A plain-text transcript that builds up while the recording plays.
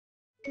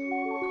This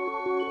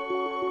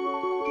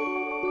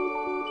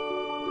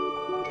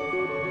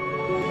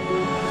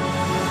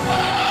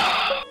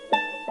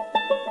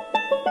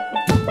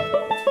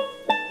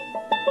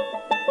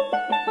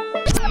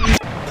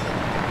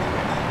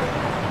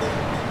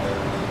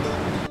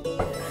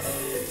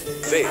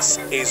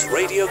is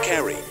Radio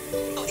Kerry.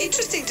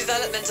 Interesting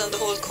developments on the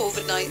whole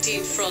COVID-19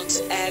 front.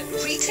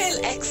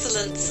 Retail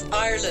Excellence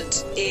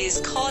Ireland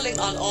is calling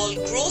on all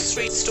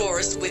grocery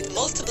stores with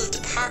multiple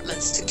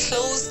departments to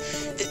close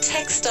the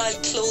textile,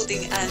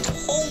 clothing and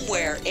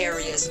homeware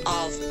areas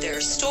of their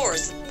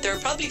stores. There are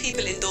probably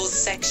people in those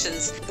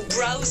sections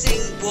browsing,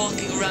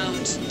 walking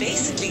around,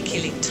 basically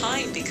killing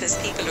time because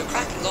people are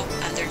cracking up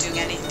and they're doing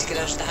anything to get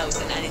out of the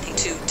house and anything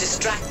to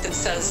distract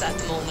themselves at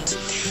the moment.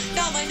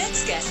 Now, my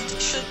next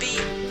guest should be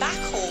back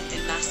home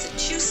in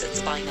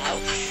Massachusetts by now.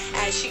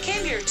 She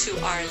came here to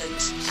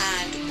Ireland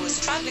and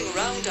was travelling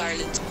around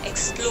Ireland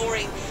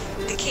exploring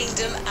the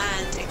kingdom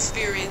and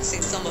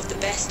experiencing some of the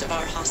best of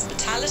our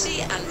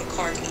hospitality and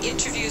recording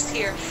interviews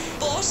here.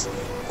 But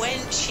when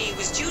she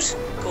was due to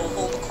go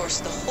home, of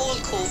course, the whole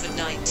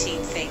COVID-19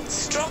 thing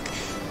struck,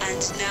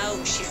 and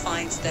now she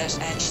finds that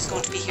she's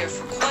going to be here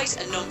for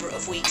quite a number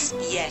of weeks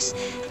yet,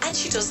 and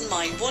she doesn't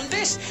mind one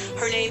bit.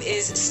 Her name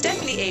is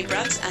Stephanie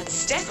Abrams, and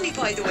Stephanie,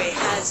 by the way,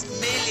 has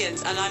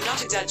millions, and I'm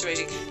not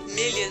exaggerating,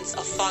 millions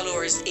of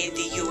followers in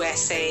the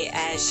USA.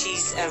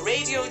 She's a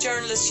radio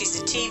journalist,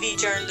 she's a TV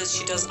journalist,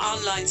 she does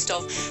online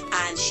stuff,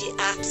 and she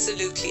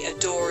absolutely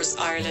adores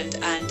Ireland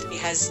and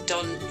has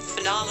done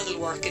phenomenal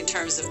work in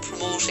terms of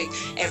promoting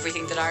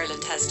everything that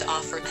Ireland has to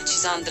offer. And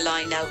she's on the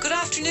line now. Good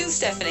afternoon,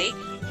 Stephanie.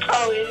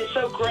 Oh, it is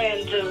so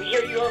grand to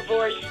hear your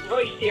voice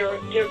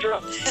Deirdre.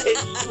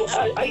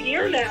 It's a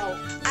year now.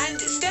 And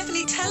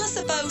Stephanie, tell us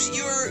about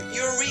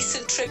your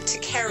recent trip to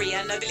Kerry,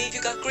 and I believe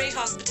you got great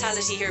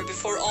hospitality here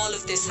before all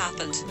of this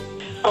happened.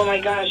 Oh my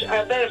gosh,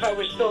 I bet if I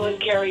was still in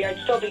Kerry, I'd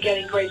still be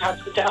getting great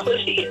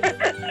hospitality.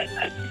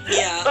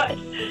 Yeah. But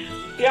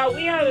yeah,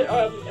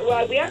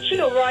 we actually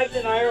arrived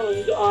in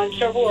Ireland on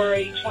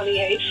February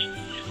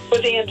 28th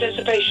with the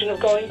anticipation of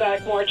going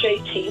back March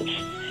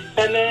 18th.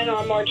 And then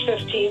on March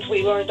 15th,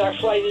 we learned our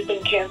flight had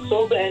been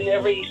canceled, and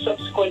every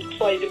subsequent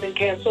flight had been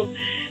canceled.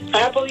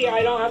 Happily,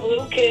 I don't have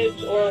little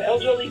kids or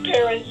elderly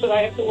parents that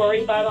I have to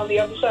worry about on the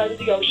other side of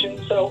the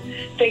ocean, so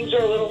things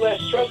are a little less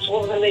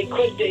stressful than they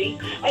could be.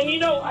 And you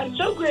know, I'm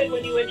so glad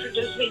when you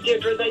introduced me,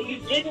 Deirdre, that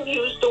you didn't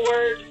use the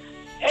word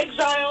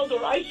exiled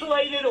or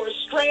isolated or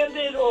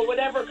stranded or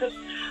whatever, because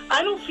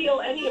I don't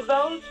feel any of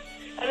those.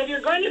 And if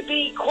you're going to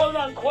be,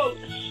 quote-unquote,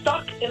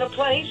 stuck in a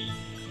place,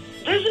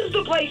 this is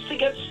the place to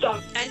get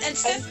stuck. And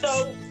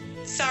so,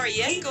 sorry,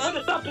 yes, go on.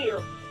 Put us up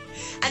here.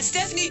 And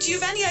Stephanie, do you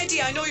have any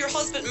idea, I know your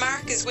husband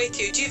Mark is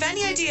with you, do you have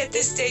any idea at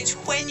this stage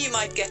when you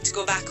might get to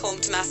go back home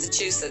to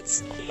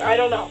Massachusetts? I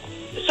don't know.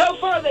 So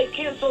far, they've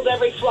canceled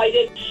every flight.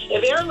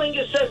 If Aer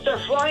Lingus says they're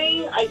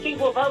flying, I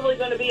think we're probably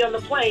going to be on the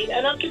plane.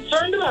 And I'm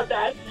concerned about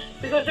that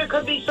because there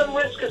could be some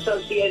risk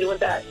associated with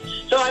that.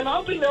 So I'm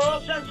hoping they're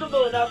all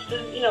sensible enough to,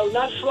 you know,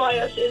 not fly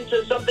us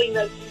into something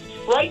that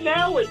right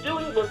now we're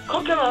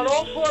cooking on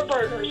all four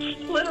burners,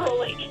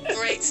 literally.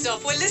 Great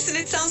stuff. Well, listen,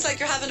 it sounds like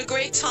you're having a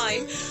great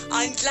time.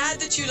 I'm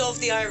glad that you love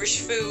the Irish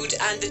food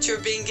and that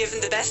you're being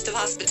given the best of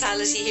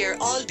hospitality here,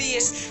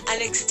 albeit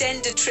an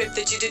extended trip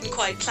that you didn't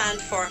quite plan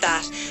for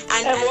that.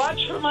 And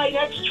watch for my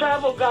next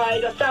travel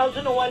guide,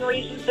 1001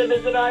 Reasons to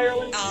Visit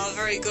Ireland. Oh,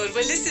 very good.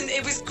 Well, listen,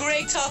 it was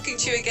great talking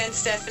to you again,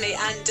 Stephanie,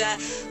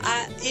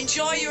 and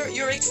enjoy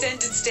your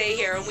extended stay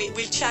here, and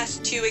we'll chat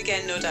to you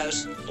again, no doubt.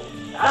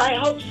 I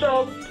hope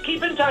so.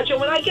 Keep in touch.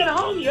 And when I get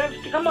home, you have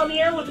to come on the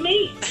air with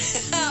me.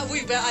 I'll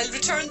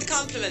return the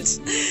compliment.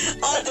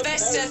 All the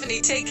best,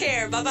 Stephanie. Take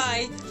care.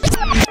 Bye-bye.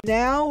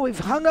 Now we've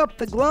hung up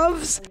the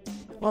gloves.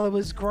 Well, it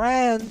was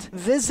grand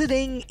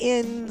visiting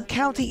in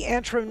County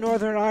Antrim,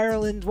 Northern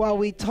Ireland, while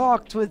we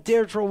talked with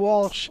Deirdre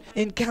Walsh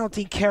in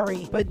County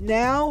Kerry. But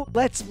now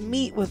let's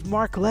meet with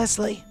Mark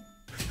Leslie.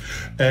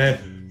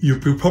 You'll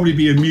probably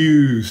be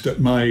amused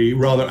at my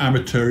rather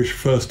amateurish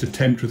first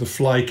attempt with a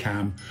fly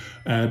cam,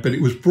 but it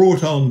was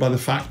brought on by the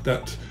fact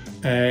that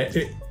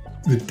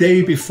the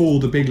day before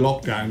the big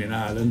lockdown in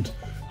Ireland,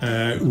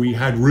 we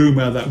had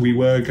rumour that we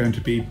were going to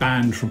be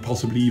banned from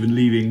possibly even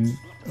leaving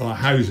our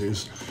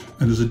houses.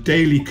 And as a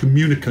daily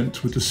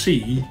communicant with the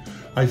sea,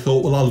 I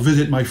thought, well, I'll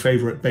visit my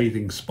favourite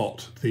bathing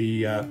spot,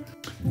 the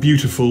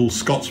beautiful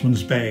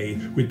Scotsman's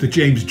Bay with the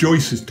James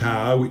Joyce's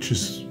Tower, which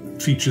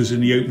features in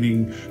the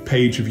opening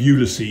page of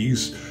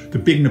Ulysses, the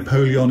big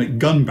Napoleonic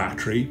gun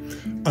battery,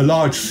 a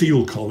large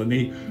seal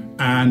colony,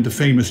 and the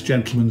famous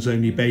gentleman's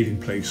only bathing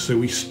place. So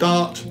we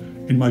start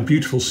in my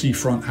beautiful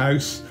seafront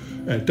house.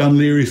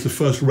 Dunleary is the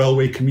first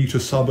railway commuter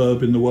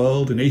suburb in the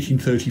world. In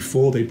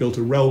 1834, they built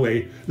a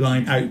railway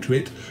line out to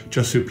it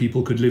just so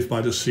people could live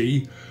by the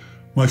sea.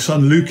 My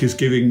son Luke is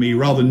giving me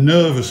rather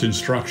nervous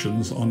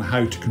instructions on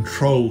how to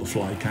control the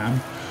fly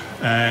cam.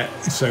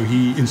 So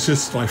he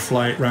insists I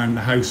fly it around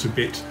the house a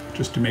bit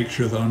just to make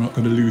sure that I'm not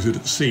going to lose it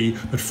at sea,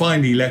 but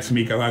finally lets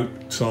me go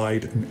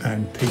outside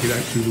and take it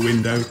out through the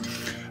window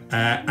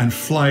and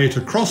fly it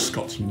across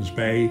Scotsman's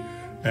Bay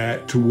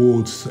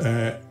towards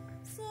the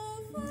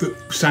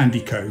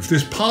Sandy Cove.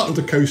 This part of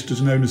the coast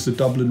is known as the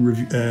Dublin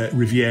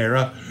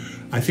Riviera.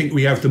 I think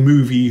we have the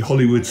movie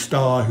Hollywood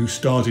star who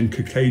stars in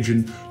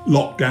Caucasian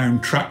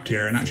lockdown trapped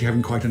here and actually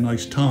having quite a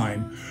nice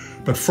time.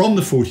 But from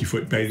the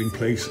 40-foot bathing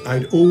place,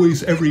 I'd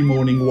always every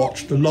morning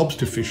watched the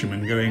lobster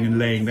fishermen going and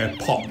laying their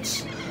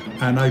pots.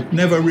 And I'd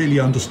never really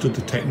understood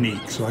the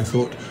technique. So I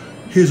thought,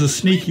 here's a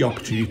sneaky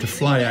opportunity to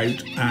fly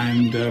out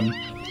and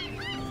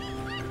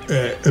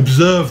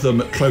observe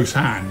them at close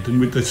hand. And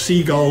with the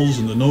seagulls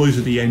and the noise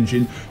of the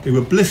engine, they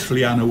were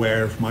blissfully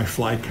unaware of my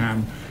fly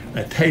cam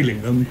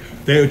tailing them.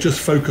 They were just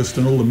focused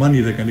on all the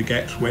money they're going to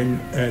get when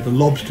the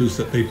lobsters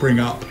that they bring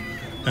up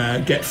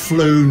get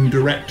flown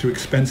direct to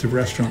expensive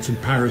restaurants in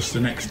Paris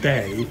the next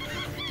day.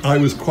 I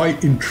was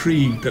quite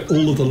intrigued that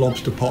all of the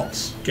lobster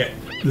pots get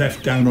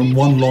left down on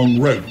one long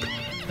rope,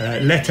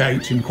 let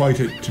out in quite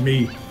to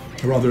me,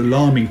 a rather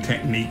alarming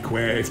technique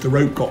where if the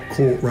rope got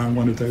caught around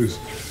one of those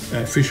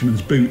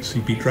fisherman's boots,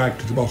 he'd be dragged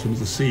to the bottom of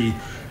the sea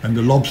and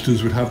the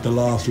lobsters would have the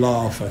last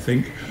laugh, I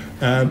think.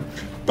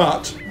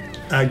 But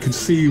I could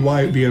see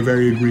why it'd be a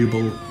very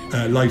agreeable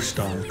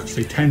lifestyle, because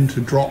they tend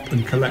to drop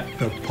and collect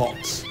the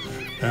pots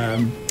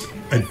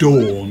at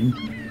dawn,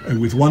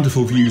 with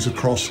wonderful views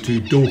across to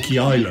Dorky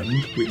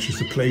Island, which is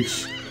the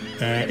place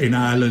in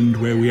Ireland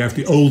where we have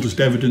the oldest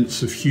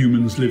evidence of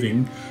humans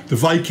living. The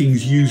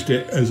Vikings used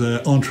it as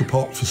an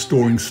entrepot for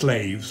storing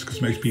slaves,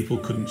 because most people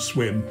couldn't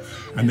swim,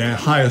 and their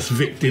highest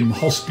victim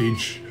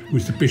hostage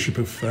was the Bishop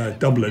of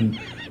Dublin,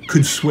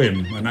 could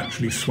swim and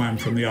actually swam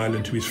from the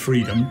island to his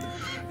freedom.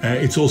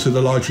 It's also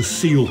the largest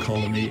seal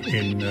colony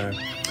in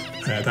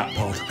that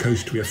part of the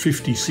coast. We have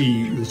 50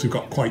 seals who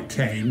got quite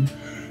tame.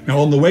 Now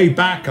on the way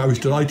back, I was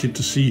delighted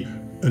to see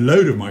a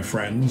load of my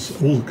friends,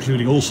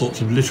 including all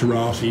sorts of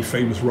literati,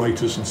 famous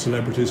writers and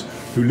celebrities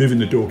who live in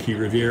the Dorky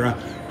Riviera,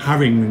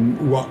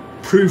 having what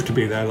proved to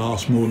be their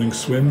last morning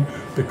swim,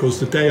 because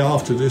the day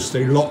after this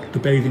they locked the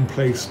bathing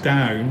place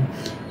down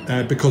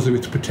because of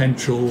its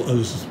potential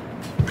as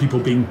people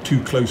being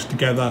too close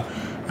together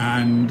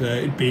and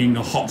it being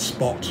a hot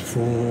spot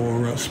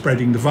for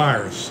spreading the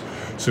virus.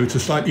 So it's a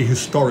slightly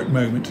historic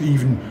moment.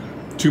 Even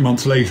 2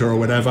 months later or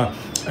whatever,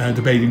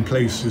 the bathing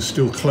place is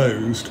still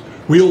closed.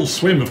 We all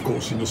swim, of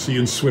course, in the sea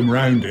and swim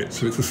around it,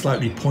 so it's a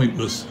slightly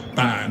pointless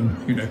ban,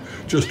 you know,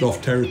 just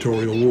off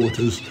territorial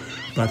waters.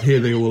 But here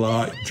they all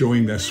are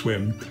enjoying their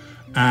swim.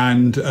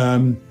 And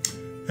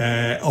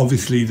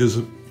obviously there's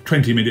a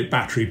 20-minute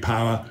battery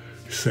power,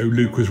 so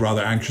Luke was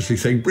rather anxiously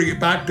saying, "Bring it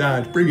back,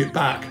 Dad, bring it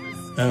back."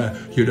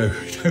 You know,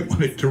 you don't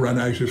want it to run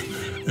out of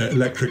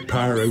electric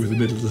power over the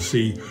middle of the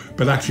sea.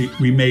 But actually,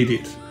 we made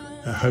it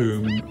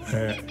home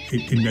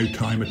in no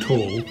time at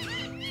all.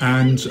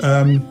 And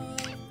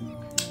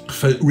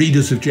for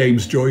readers of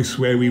James Joyce,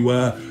 where we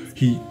were,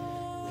 he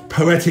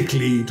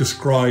poetically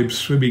describes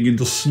swimming in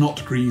the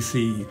Snotgree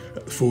Sea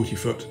at the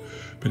 40-foot.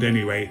 But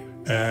anyway,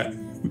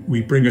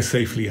 we bring her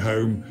safely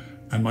home.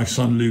 And my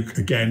son Luke,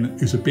 again,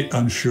 is a bit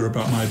unsure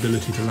about my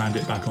ability to land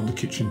it back on the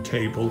kitchen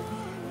table.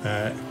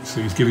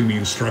 So he's giving me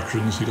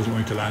instructions. He doesn't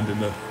want me to land in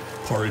the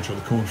porridge or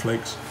the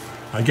cornflakes.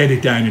 I get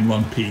it down in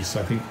one piece.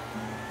 I think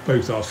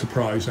both are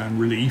surprise and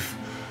relief.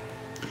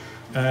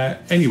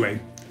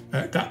 Anyway,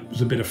 that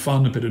was a bit of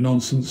fun, a bit of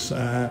nonsense.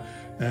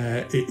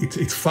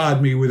 It's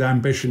fired me with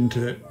ambition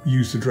to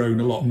use the drone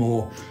a lot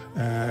more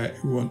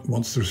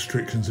once the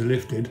restrictions are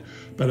lifted.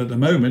 But at the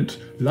moment,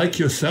 like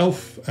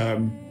yourself,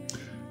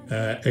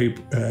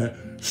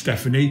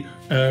 Stephanie,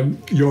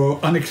 you're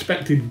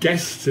unexpected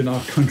guests in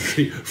our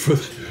country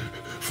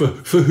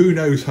for who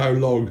knows how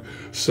long.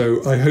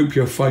 So I hope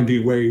you're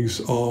finding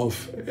ways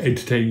of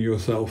entertaining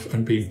yourself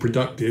and being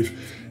productive.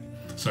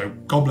 So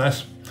God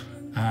bless,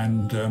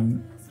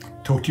 and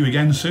talk to you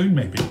again soon,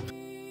 maybe.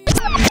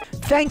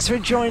 Thanks for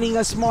joining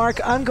us, Mark.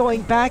 I'm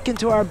going back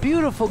into our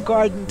beautiful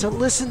garden to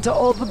listen to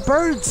all the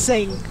birds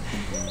sing.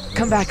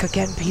 Come back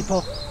again,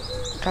 people.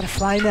 Gotta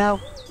fly now.